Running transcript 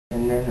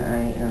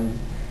I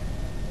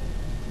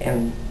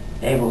am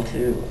able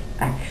to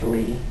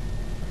actually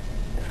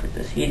put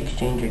this heat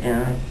exchanger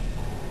down,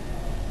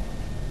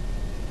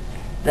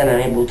 then I'm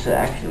able to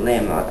actually lay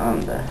them out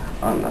on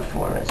the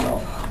form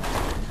itself.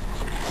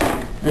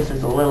 This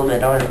is a little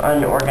bit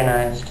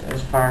unorganized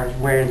as far as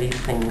where these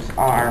things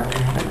are. We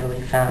haven't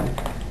really found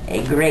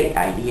a great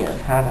idea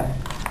of how to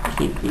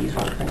keep these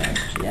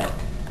organized yet.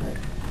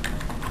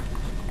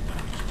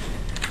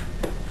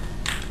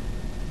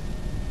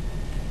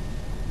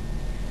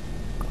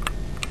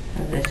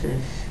 This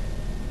is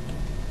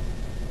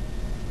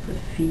the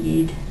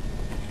feed,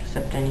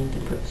 except I need to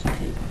put some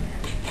tape on there.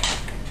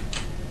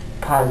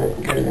 Pause it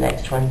and go to the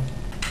next one.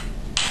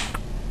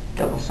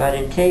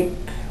 Double-sided tape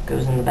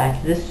goes in the back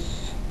of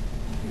this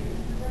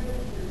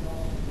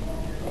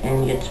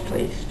and gets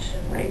placed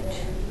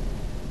right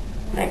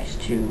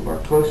next to or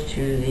close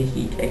to the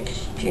heat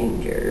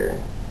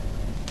exchanger.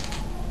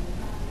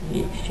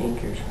 Heat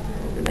exchangers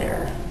over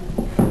there.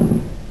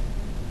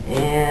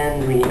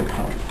 And we need a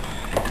pump.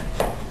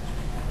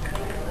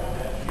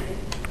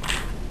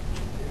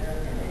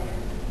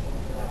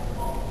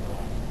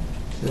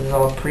 This is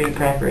all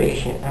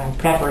preparation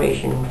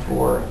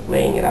for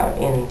laying it out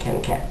in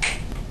ChemCat.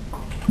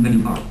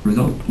 Menu bar,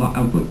 result, block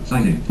output,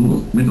 sizing,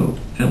 tools, window,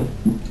 help,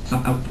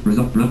 out,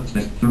 result,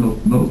 spec, turbo,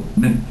 mode,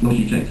 flow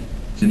sheet checked,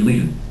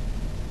 simulation.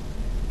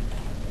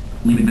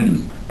 Leaving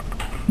menus.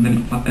 Menu,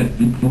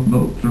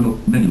 mode, turbo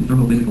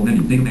physical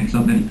menu, data bank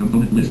sub menu,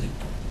 component list.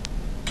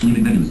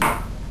 Leaving menus.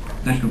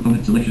 Dash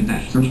component selection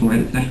dash, search for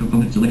edit, dash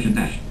component selection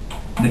dash.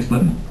 Next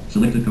button.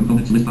 Selected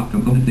components list box,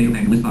 component data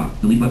bank list box,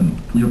 delete button,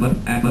 clear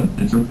button, add button,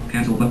 insert,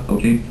 cancel button,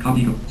 OK,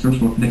 copy, search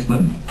for, next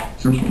button,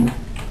 search for,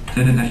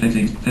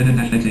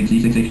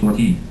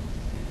 10N-X8C6H14.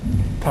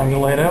 Time to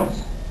lay it out.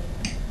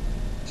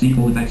 C:\\,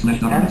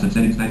 documents, and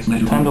settings,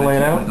 Time to lay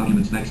it out.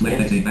 documents,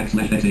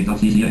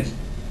 X8,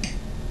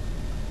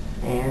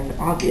 And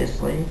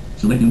obviously,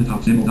 select unit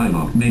top symbol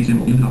dialog, main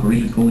symbol, unit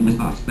operations, list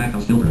box,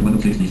 backhouse filter, window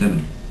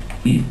 67.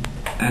 B,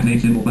 add main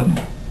symbol button.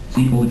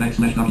 C:\,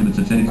 documents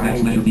and settings,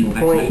 repeal,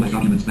 my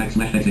documents,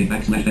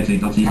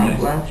 X8,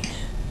 left.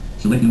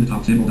 select unit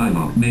top symbol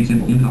dialog, main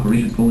symbol, unit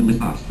operations, list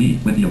box, B,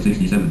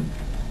 2067.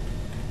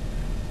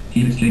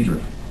 Heat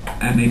exchanger.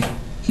 Add main,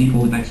 C:\,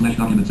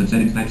 documents and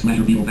settings,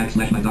 repeal,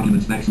 my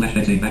documents,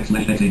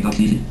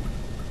 X8,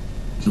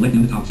 select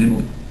unit top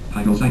symbol,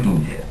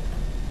 hydrocyclone.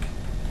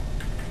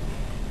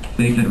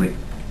 Phase generate.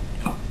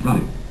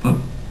 Product,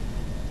 pump.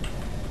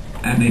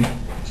 Add main.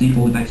 C:\,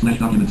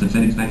 documents and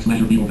settings,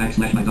 repeal, my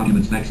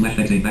documents,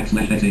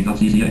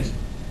 X8,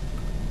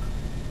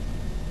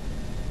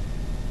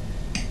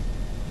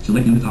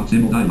 select unit top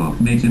symbol dialog,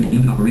 main symbol,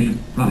 unit operations,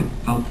 product,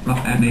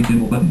 add main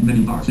symbol button,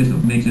 menu bar,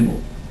 system, main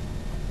symbol.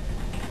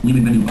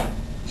 Leaving menu bar.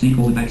 C:\,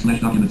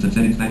 documents and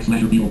settings,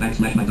 repeal,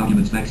 my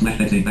documents,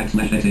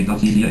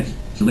 X8,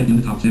 select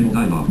unit top symbol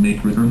dialog,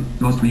 make, return,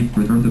 draw screen,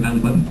 return to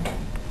valid button.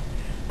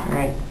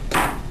 Alright.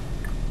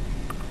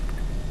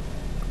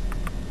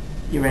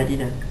 You ready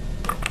to?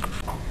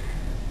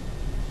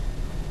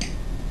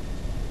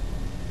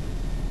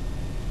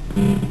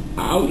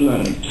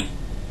 Outlet,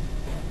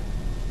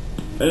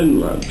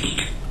 inlet,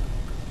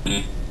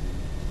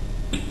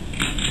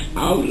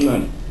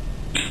 outlet,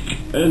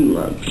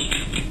 inlet,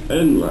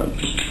 inlet,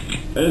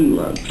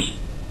 inlet,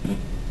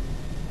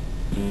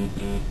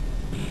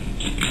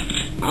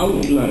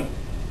 outlet,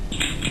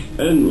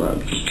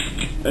 inlet,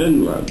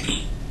 inlet.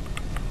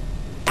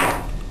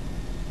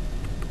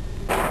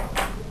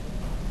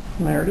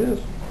 There it is.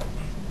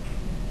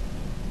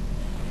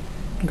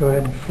 Go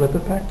ahead and flip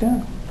it back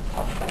down.